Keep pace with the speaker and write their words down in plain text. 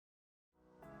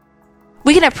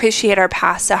We can appreciate our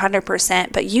past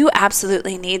 100%, but you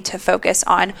absolutely need to focus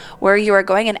on where you are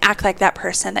going and act like that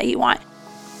person that you want.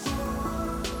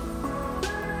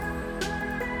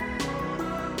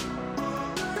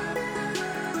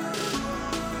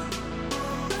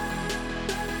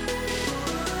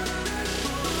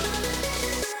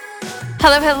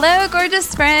 Hello,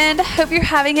 gorgeous friend. Hope you're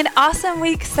having an awesome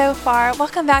week so far.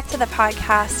 Welcome back to the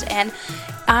podcast, and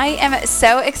I am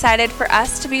so excited for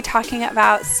us to be talking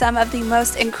about some of the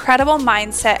most incredible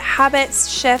mindset habits,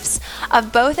 shifts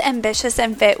of both ambitious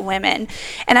and fit women.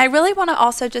 And I really want to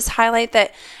also just highlight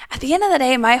that at the end of the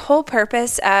day, my whole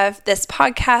purpose of this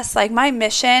podcast, like my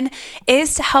mission,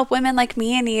 is to help women like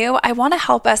me and you. I want to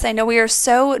help us. I know we are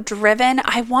so driven.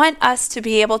 I want us to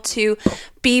be able to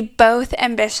be both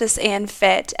ambitious and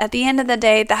fit. At the end of the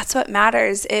day, that's what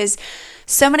matters. Is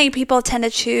so many people tend to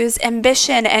choose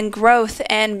ambition and growth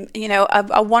and,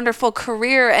 a wonderful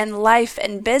career and life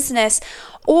and business,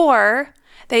 or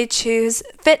they choose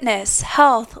fitness,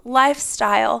 health,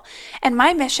 lifestyle. And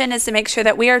my mission is to make sure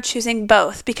that we are choosing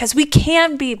both, because we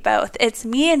can be both. It's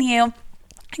me and you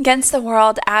against the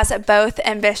world as both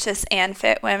ambitious and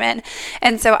fit women.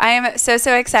 And so I am so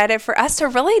excited for us to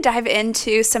really dive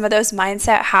into some of those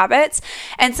mindset habits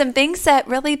and some things that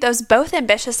really those both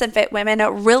ambitious and fit women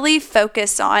really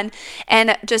focus on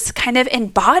and just kind of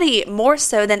embody more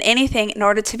so than anything in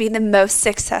order to be the most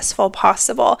successful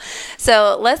possible.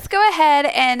 So let's go ahead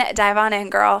and dive on in,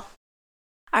 girl.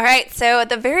 All right, so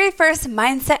the very first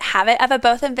mindset habit of a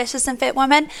both ambitious and fit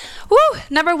woman,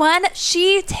 number one,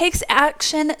 she takes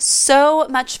action so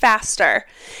much faster.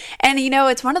 And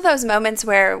it's one of those moments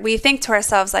where we think to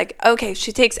ourselves like, okay,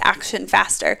 she takes action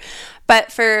faster.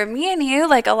 But for me and you,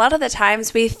 like a lot of the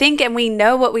times we think and we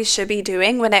know what we should be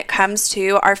doing when it comes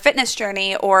to our fitness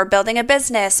journey or building a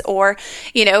business or,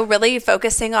 really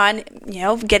focusing on,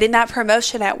 getting that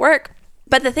promotion at work.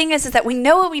 But the thing is that we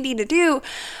know what we need to do,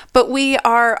 but we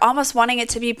are almost wanting it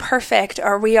to be perfect,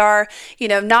 or we are,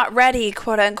 not ready,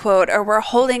 quote unquote, or we're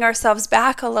holding ourselves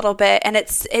back a little bit, and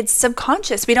it's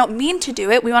subconscious. We don't mean to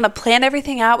do it. We want to plan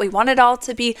everything out. We want it all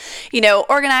to be,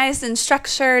 organized and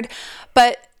structured,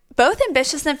 but both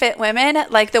ambitious and fit women,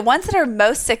 like the ones that are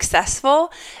most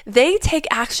successful, they take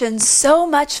action so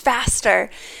much faster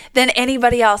than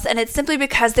anybody else. And it's simply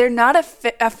because they're not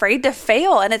afraid to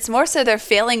fail. And it's more so they're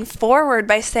failing forward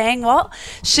by saying, well,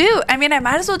 shoot, I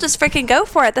might as well just freaking go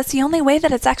for it. That's the only way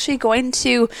that it's actually going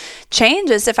to change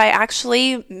is if I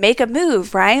actually make a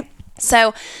move, right?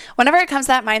 So whenever it comes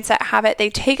to that mindset habit, they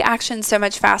take action so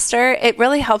much faster. It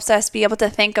really helps us be able to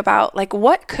think about like,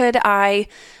 what could I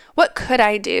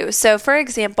do? So for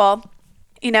example,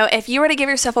 if you were to give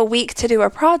yourself a week to do a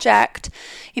project,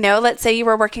 let's say you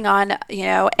were working on,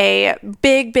 a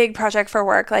big project for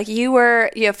work, like you were,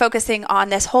 focusing on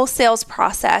this whole sales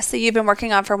process that you've been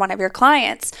working on for one of your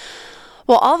clients.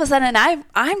 Well, all of a sudden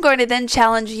I'm going to then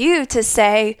challenge you to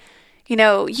say,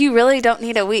 you really don't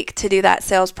need a week to do that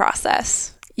sales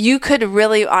process. You could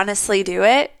really honestly do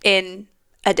it in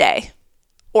a day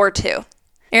or two.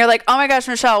 And you're like, oh my gosh,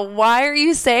 Michelle, why are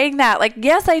you saying that? Like,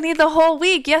 yes, I need the whole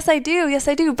week. Yes, I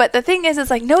do. But the thing is, it's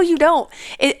like, no, you don't.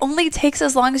 It only takes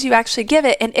as long as you actually give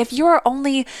it. And if you're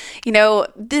only,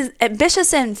 this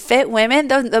ambitious and fit women,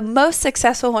 the most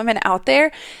successful women out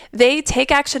there, they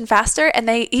take action faster. And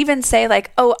they even say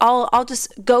like, oh, I'll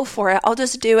just go for it. I'll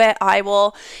just do it. I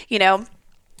will,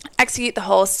 execute the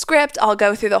whole script. I'll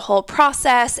go through the whole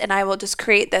process and I will just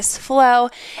create this flow.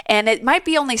 And it might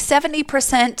be only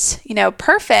 70%,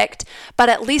 perfect, but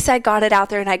at least I got it out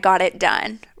there and I got it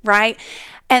done, right?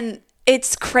 And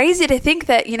it's crazy to think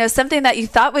that, something that you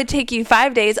thought would take you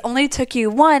 5 days only took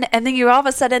you one. And then you all of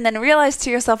a sudden then realize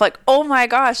to yourself like, oh my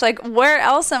gosh, like where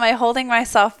else am I holding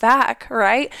myself back,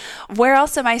 right? Where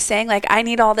else am I saying like, I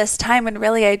need all this time when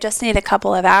really I just need a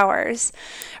couple of hours,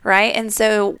 right? And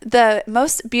so the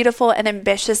most beautiful and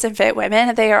ambitious and fit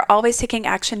women, they are always taking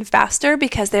action faster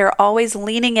because they're always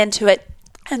leaning into it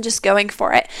and just going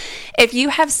for it. If you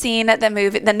have seen the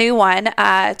movie, the new one,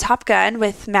 Top Gun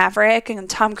with Maverick and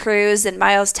Tom Cruise and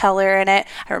Miles Teller in it,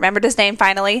 I remembered his name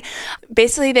finally.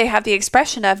 Basically, they have the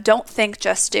expression of don't think,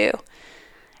 just do.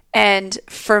 And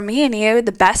for me and you,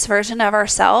 the best version of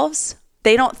ourselves,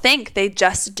 they don't think, they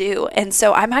just do. And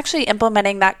so I'm actually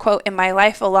implementing that quote in my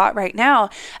life a lot right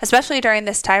now, especially during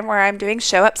this time where I'm doing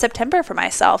Show Up September for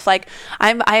myself. Like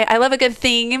I love a good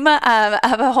theme of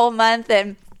a whole month,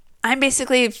 and I'm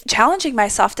basically challenging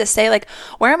myself to say, like,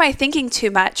 where am I thinking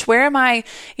too much? Where am I,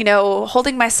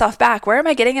 holding myself back? Where am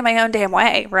I getting in my own damn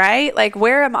way, right? Like,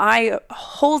 where am I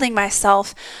holding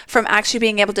myself from actually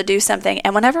being able to do something?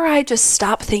 And whenever I just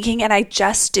stop thinking and I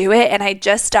just do it and I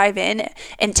just dive in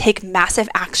and take massive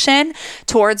action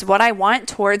towards what I want,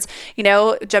 towards,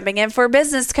 jumping in for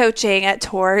business coaching,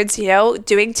 towards,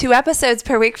 doing 2 episodes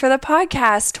per week for the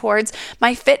podcast, towards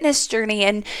my fitness journey.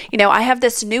 And, I have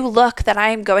this new look that I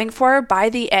am going for by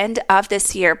the end of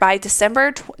this year. By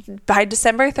December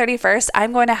 31st,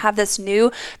 I'm going to have this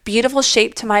new beautiful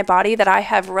shape to my body that I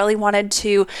have really wanted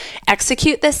to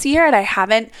execute this year, and I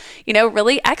haven't,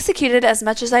 really executed as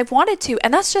much as I've wanted to.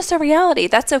 And that's just a reality.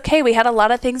 That's okay. We had a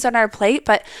lot of things on our plate,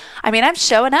 but I'm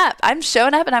showing up. I'm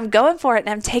showing up and I'm going for it and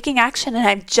I'm taking action and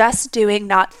I'm just doing,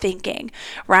 not thinking,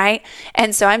 right?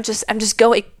 And so I'm just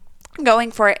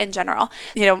going for it in general.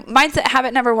 Mindset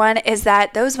habit number 1 is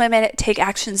that those women take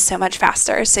action so much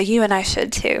faster. So you and I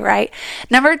should too, right?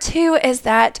 Number 2 is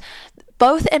that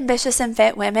both ambitious and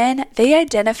fit women, they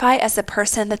identify as the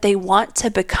person that they want to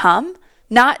become,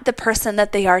 not the person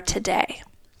that they are today.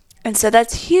 And so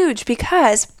that's huge,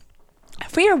 because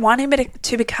if we are wanting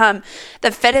to become the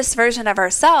fittest version of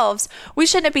ourselves, we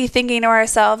shouldn't be thinking to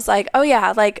ourselves like, oh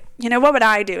yeah, like, what would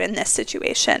I do in this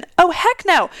situation? Oh, heck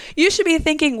no. You should be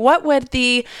thinking, what would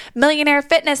the millionaire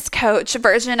fitness coach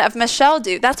version of Michelle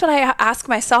do? That's what I ask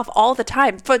myself all the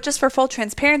time, but just for full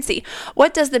transparency.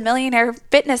 What does the millionaire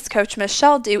fitness coach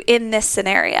Michelle do in this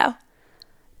scenario?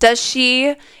 Does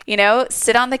she,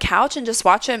 sit on the couch and just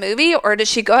watch a movie, or does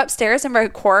she go upstairs and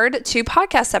record 2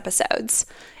 podcast episodes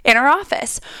in her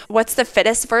office? What's the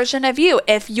fittest version of you?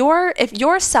 If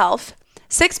yourself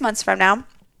 6 months from now,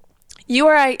 you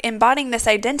are embodying this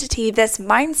identity, this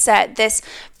mindset, this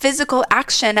physical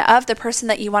action of the person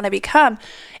that you want to become,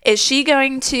 is she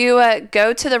going to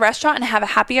go to the restaurant and have a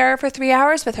happy hour for 3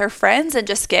 hours with her friends and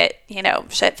just get,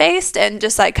 shit-faced and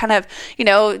just like kind of,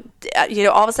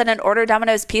 all of a sudden order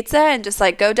Domino's pizza and just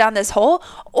like go down this hole?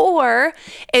 Or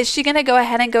is she going to go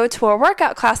ahead and go to a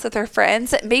workout class with her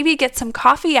friends, maybe get some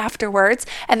coffee afterwards,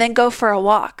 and then go for a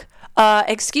walk?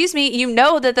 Excuse me,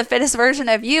 that the fittest version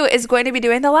of you is going to be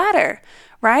doing the latter,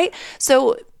 right?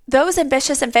 So those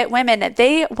ambitious and fit women,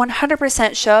 they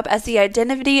 100% show up as the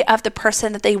identity of the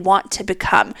person that they want to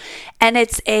become. And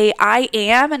it's I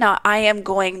am and not I am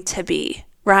going to be,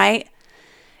 right?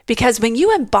 Because when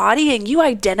you embody and you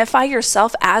identify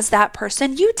yourself as that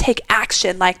person, you take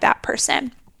action like that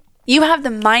person. You have the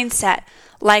mindset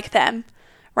like them,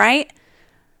 right?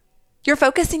 You're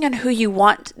focusing on who you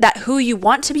want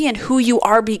to be and who you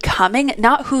are becoming,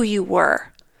 not who you were.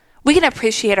 We can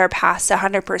appreciate our past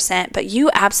 100%, but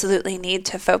you absolutely need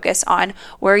to focus on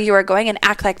where you are going and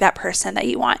act like that person that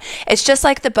you want. It's just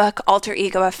like the book Alter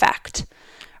Ego Effect,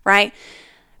 right?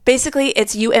 Basically,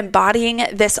 it's you embodying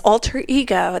this alter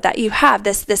ego that you have,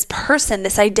 this person,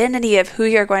 this identity of who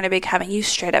you're going to become, and you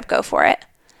straight up go for it.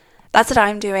 That's what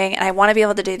I'm doing, and I want to be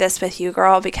able to do this with you,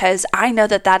 girl, because I know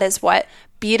that is what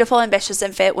beautiful, ambitious,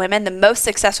 and fit women, the most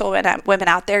successful women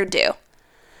out there, do.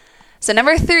 So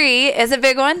number 3 is a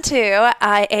big one too.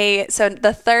 So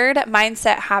the third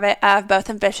mindset habit of both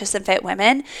ambitious and fit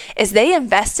women is they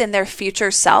invest in their future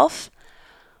self,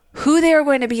 who they are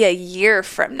going to be a year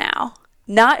from now,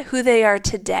 not who they are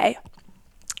today.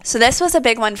 So this was a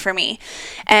big one for me.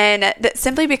 And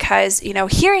simply because,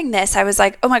 hearing this, I was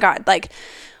like, oh my God, like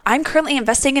I'm currently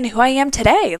investing in who I am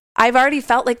today. I've already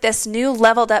felt like this new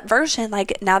leveled up version,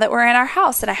 like now that we're in our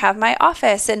house and I have my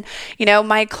office and,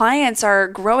 my clients are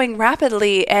growing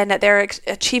rapidly and they're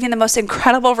achieving the most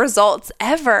incredible results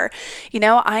ever.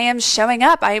 I am showing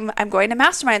up. I'm going to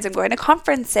masterminds. I'm going to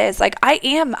conferences. Like I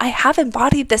have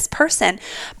embodied this person.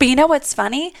 But you know what's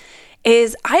funny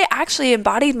is I actually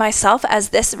embodied myself as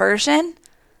this version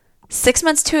 6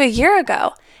 months to a year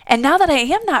ago. And now that I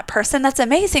am that person, that's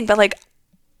amazing. But like,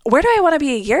 where do I want to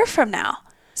be a year from now?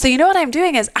 So what I'm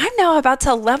doing is I'm now about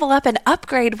to level up and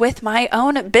upgrade with my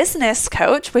own business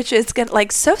coach, which is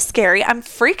like so scary. I'm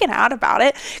freaking out about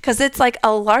it because it's like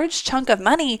a large chunk of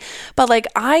money. But like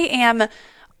who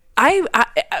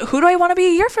do I want to be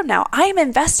a year from now? I am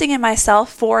investing in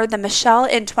myself for the Michelle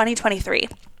in 2023.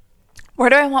 Where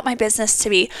do I want my business to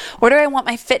be? Where do I want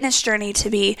my fitness journey to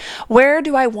be? Where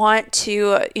do I want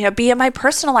to, be in my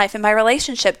personal life, in my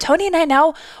relationship? Tony and I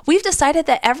now, we've decided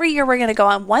that every year we're going to go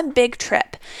on one big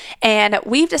trip. And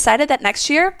we've decided that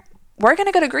next year we're going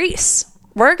to go to Greece.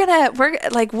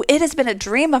 It has been a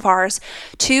dream of ours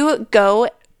to go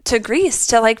to Greece,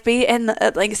 to like be in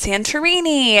like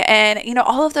Santorini and,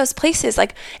 all of those places.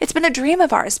 Like it's been a dream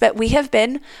of ours, but we have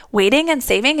been waiting and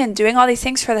saving and doing all these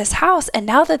things for this house. And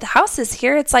now that the house is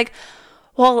here, it's like,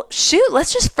 well, shoot,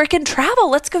 let's just freaking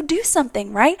travel. Let's go do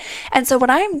something, right? And so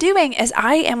what I'm doing is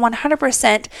I am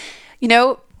 100%,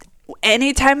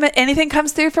 anytime anything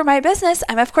comes through for my business,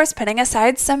 I'm of course putting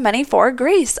aside some money for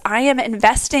Greece. I am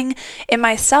investing in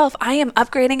myself. I am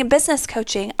upgrading in business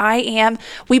coaching.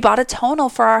 We bought a tonal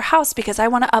for our house because I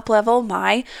want to up-level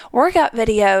my workout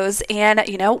videos. And,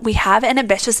 we have an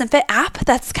Ambitious and Fit app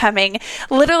that's coming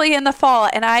literally in the fall.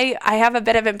 And I have a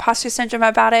bit of imposter syndrome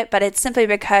about it, but it's simply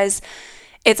because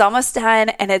it's almost done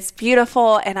and it's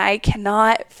beautiful and I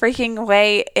cannot freaking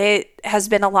wait. It has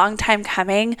been a long time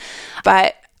coming,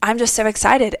 but I'm just so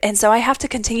excited. And so I have to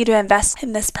continue to invest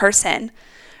in this person,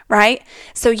 right?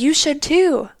 So you should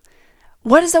too.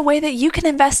 What is a way that you can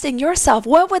invest in yourself?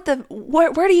 Where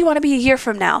do you want to be a year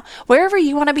from now? Wherever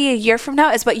you want to be a year from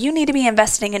now is what you need to be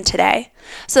investing in today.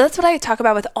 So that's what I talk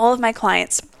about with all of my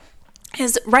clients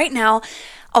is right now,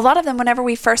 a lot of them, whenever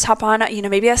we first hop on,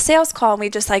 maybe a sales call and we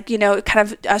just kind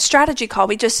of a strategy call,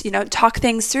 we just, talk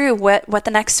things through what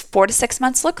the next 4 to 6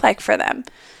 months look like for them.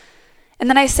 And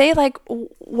then I say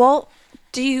well,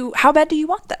 how bad do you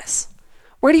want this?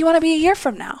 Where do you want to be a year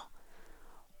from now?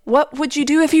 What would you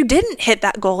do if you didn't hit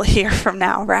that goal a year from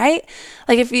now, right?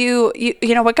 If you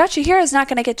what got you here is not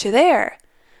going to get you there,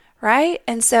 right?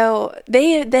 And so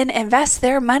they then invest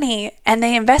their money and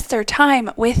they invest their time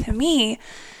with me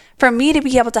for me to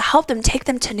be able to help them take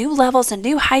them to new levels and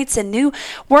new heights and new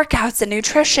workouts and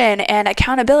nutrition and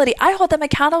accountability. I hold them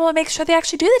accountable and make sure they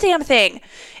actually do the damn thing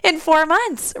in 4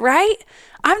 months, right?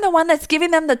 I'm the one that's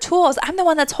giving them the tools. I'm the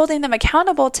one that's holding them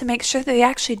accountable to make sure that they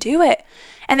actually do it.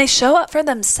 And they show up for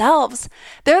themselves.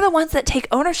 They're the ones that take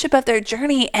ownership of their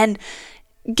journey and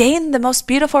gain the most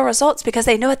beautiful results because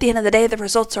they know at the end of the day, the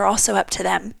results are also up to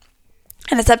them.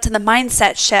 And it's up to the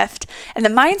mindset shift and the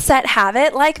mindset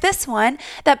habit like this one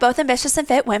that both Ambitious and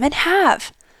Fit women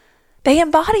have. They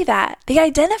embody that. They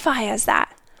identify as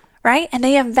that, right? And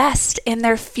they invest in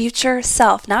their future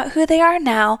self, not who they are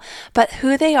now, but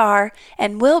who they are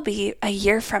and will be a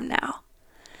year from now.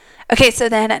 Okay, so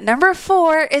then number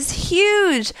 4 is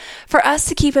huge for us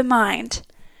to keep in mind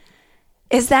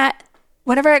is that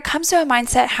whenever it comes to a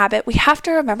mindset habit, we have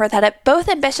to remember that at both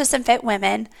Ambitious and Fit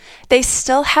women, they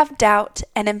still have doubt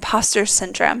and imposter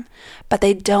syndrome, but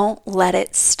they don't let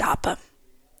it stop them.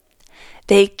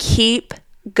 They keep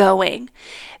going.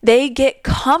 They get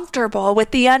comfortable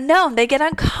with the unknown. They get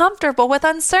uncomfortable with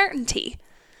uncertainty.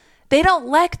 They don't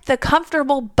let the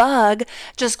comfortable bug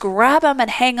just grab them and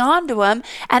hang on to them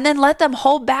and then let them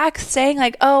hold back saying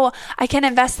oh, I can't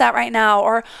invest that right now,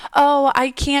 or oh,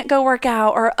 I can't go work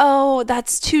out, or oh,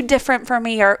 that's too different for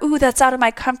me, or ooh, that's out of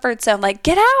my comfort zone.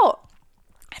 Get out.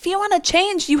 If you want to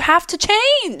change, you have to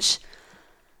change.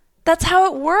 That's how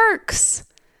it works,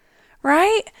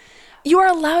 right? You are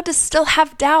allowed to still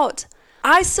have doubt.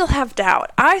 I still have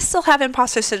doubt. I still have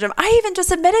imposter syndrome. I even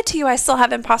just admitted to you I still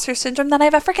have imposter syndrome that I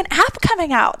have a freaking app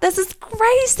coming out. This is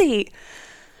crazy.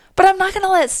 But I'm not going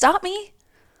to let it stop me.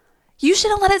 You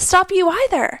shouldn't let it stop you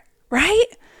either, right?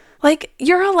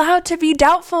 You're allowed to be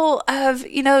doubtful of,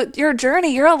 your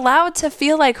journey. You're allowed to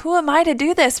feel who am I to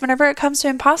do this whenever it comes to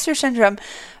imposter syndrome?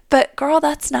 But girl,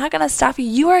 that's not going to stop you.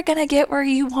 You are going to get where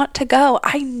you want to go.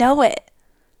 I know it.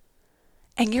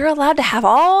 And you're allowed to have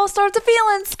all sorts of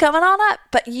feelings coming on up,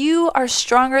 but you are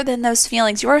stronger than those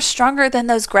feelings. You are stronger than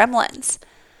those gremlins.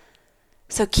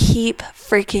 So keep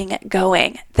freaking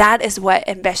going. That is what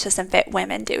Ambitious and Fit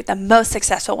women do, the most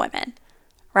successful women,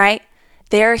 right?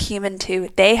 They're human too.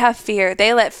 They have fear.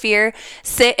 They let fear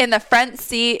sit in the front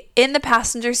seat, in the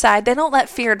passenger side. They don't let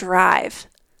fear drive.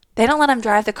 They don't let them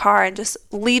drive the car and just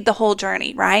lead the whole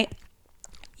journey, right?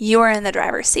 You are in the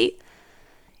driver's seat.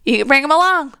 You can bring them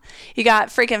along. You got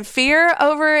freaking fear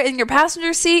over in your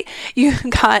passenger seat. You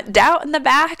got doubt in the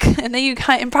back. And then you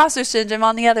got imposter syndrome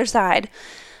on the other side.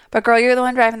 But girl, you're the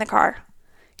one driving the car.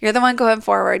 You're the one going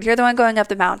forward. You're the one going up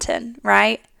the mountain,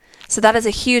 right? So that is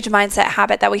a huge mindset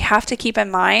habit that we have to keep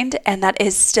in mind. And that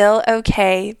is still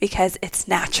okay because it's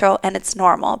natural and it's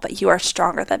normal. But you are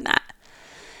stronger than that.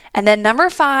 And then number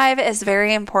 5 is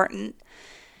very important.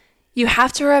 You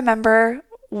have to remember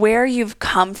where you've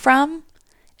come from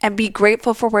and be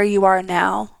grateful for where you are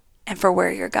now and for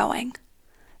where you're going.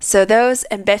 So those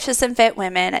Ambitious and Fit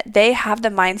women, they have the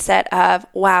mindset of,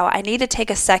 wow, I need to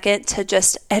take a second to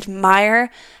just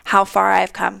admire how far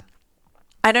I've come.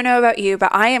 I don't know about you, but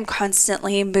I am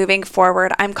constantly moving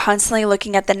forward. I'm constantly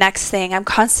looking at the next thing. I'm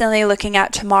constantly looking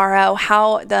at tomorrow,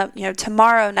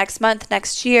 tomorrow, next month,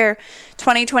 next year,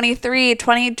 2023,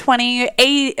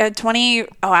 2028, I don't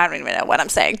even know what I'm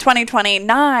saying,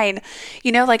 2029.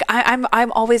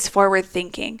 I'm always forward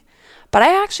thinking. But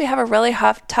I actually have a really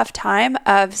tough time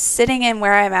of sitting in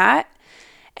where I'm at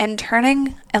and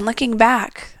turning and looking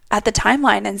back at the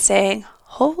timeline and saying,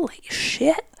 holy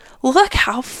shit, look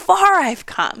how far I've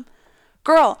come.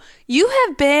 Girl, you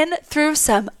have been through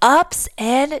some ups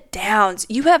and downs.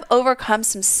 You have overcome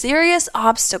some serious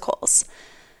obstacles.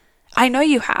 I know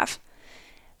you have.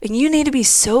 And you need to be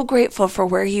so grateful for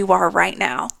where you are right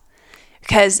now.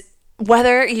 Because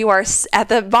whether you are at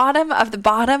the bottom of the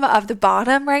bottom of the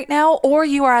bottom right now, or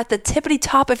you are at the tippity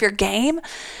top of your game,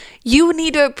 you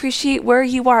need to appreciate where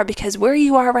you are, because where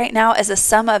you are right now is a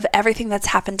sum of everything that's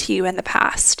happened to you in the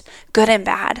past, good and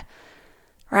bad,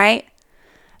 right?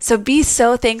 So be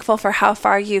so thankful for how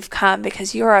far you've come,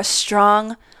 because you're a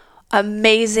strong,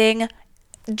 amazing,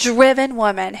 driven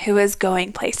woman who is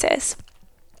going places.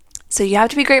 So you have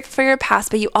to be grateful for your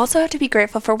past, but you also have to be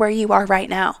grateful for where you are right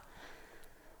now.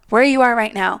 Where you are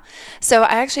right now. So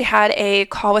I actually had a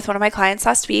call with one of my clients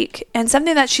last week, and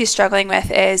something that she's struggling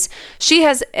with is she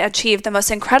has achieved the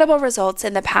most incredible results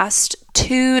in the past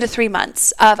 2 to 3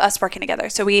 months of us working together.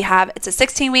 So it's a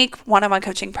 16-week one-on-one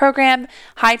coaching program,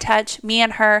 high touch, me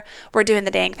and her, we're doing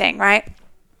the dang thing, right?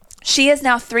 She is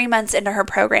now 3 months into her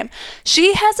program.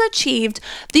 She has achieved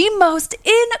the most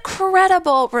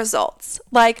incredible results.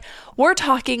 Like, we're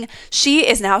talking,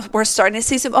 we're starting to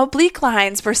see some oblique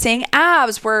lines. We're seeing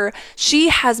abs, she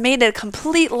has made a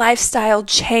complete lifestyle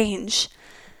change.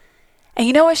 And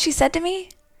you know what she said to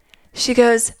me? She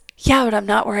goes, yeah, but I'm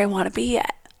not where I want to be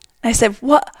yet. And I said,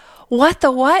 what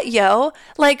the what, yo?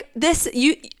 Like this,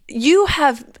 you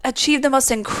have achieved the most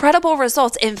incredible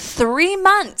results in 3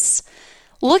 months.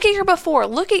 Look at your before,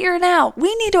 look at your now.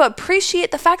 We need to appreciate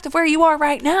the fact of where you are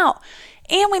right now.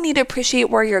 And we need to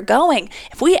appreciate where you're going.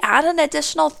 If we add an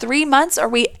additional 3 months, or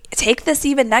we take this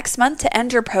even next month to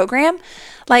end your program,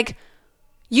 like,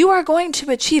 you are going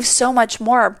to achieve so much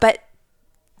more. But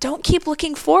don't keep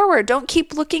looking forward. Don't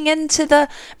keep looking into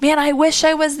man, I wish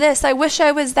I was this. I wish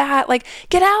I was that. Like,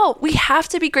 get out. We have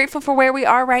to be grateful for where we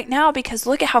are right now, because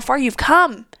look at how far you've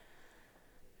come.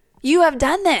 You have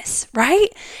done this, right?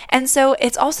 And so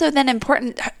it's also then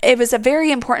important. It was a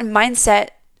very important mindset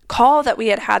call that we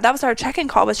had. That was our check-in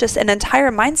call, was just an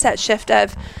entire mindset shift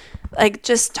of like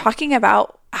just talking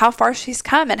about how far she's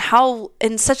come and how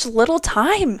in such little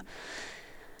time,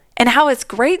 and how it's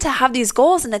great to have these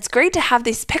goals and it's great to have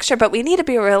these pictures, but we need to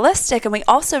be realistic, and we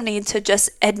also need to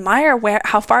just admire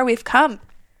how far we've come,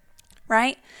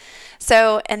 right?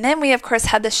 So, and then we of course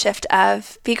had the shift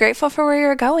of be grateful for where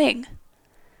you're going.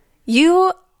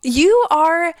 You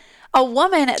are a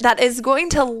woman that is going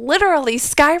to literally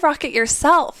skyrocket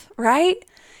yourself, right?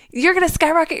 You're going to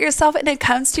skyrocket yourself, and it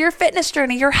comes to your fitness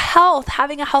journey, your health,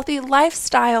 having a healthy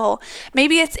lifestyle.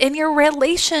 Maybe it's in your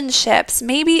relationships.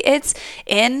 Maybe it's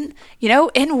in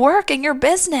work, in your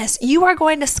business. You are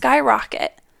going to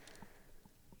skyrocket.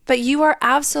 But you are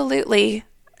absolutely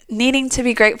needing to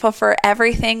be grateful for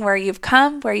everything, where you've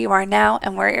come, where you are now,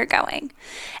 and where you're going.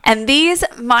 And these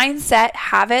mindset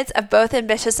habits of both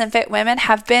ambitious and fit women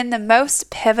have been the most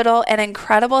pivotal and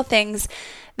incredible things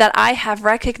that I have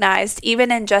recognized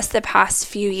even in just the past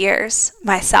few years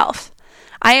myself.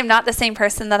 I am not the same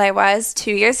person that I was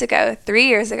 2 years ago, 3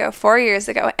 years ago, 4 years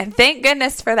ago, and thank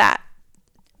goodness for that.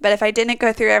 But if I didn't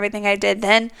go through everything I did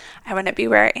then, I wouldn't be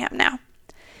where I am now.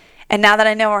 And now that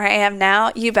I know where I am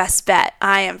now, you best bet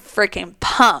I am freaking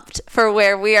pumped for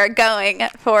where we are going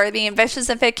for the Ambitious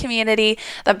and Fit community,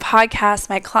 the podcast,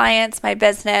 my clients, my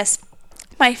business,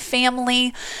 my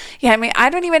family. Yeah, I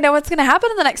don't even know what's going to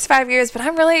happen in the next 5 years, but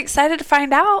I'm really excited to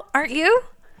find out. Aren't you?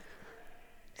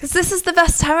 Because this is the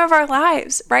best time of our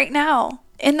lives right now,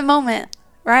 in the moment,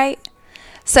 right?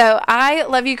 So I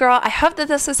love you, girl. I hope that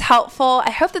this was helpful. I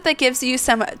hope that gives you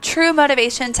some true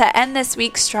motivation to end this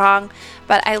week strong.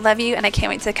 But I love you, and I can't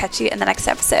wait to catch you in the next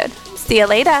episode. See you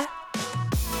later.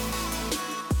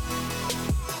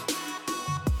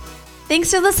 Thanks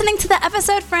for listening to the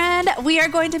episode, friend. We are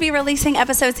going to be releasing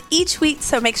episodes each week,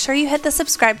 so make sure you hit the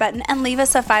subscribe button and leave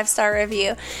us a 5-star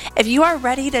review. If you are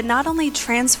ready to not only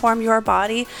transform your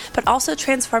body, but also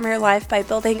transform your life by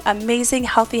building amazing,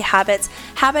 healthy habits,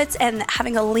 and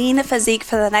having a lean physique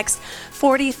for the next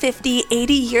 40, 50,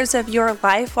 80 years of your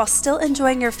life while still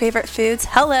enjoying your favorite foods,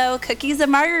 cookies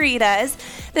and margaritas,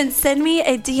 then send me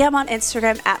a DM on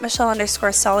Instagram at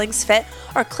Michelle_StallingsFit,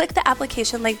 or click the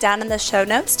application link down in the show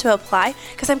notes to apply,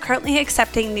 because I'm currently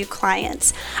accepting new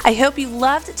clients. I hope you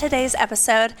loved today's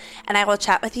episode, and I will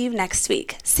chat with you next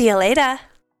week. See you later.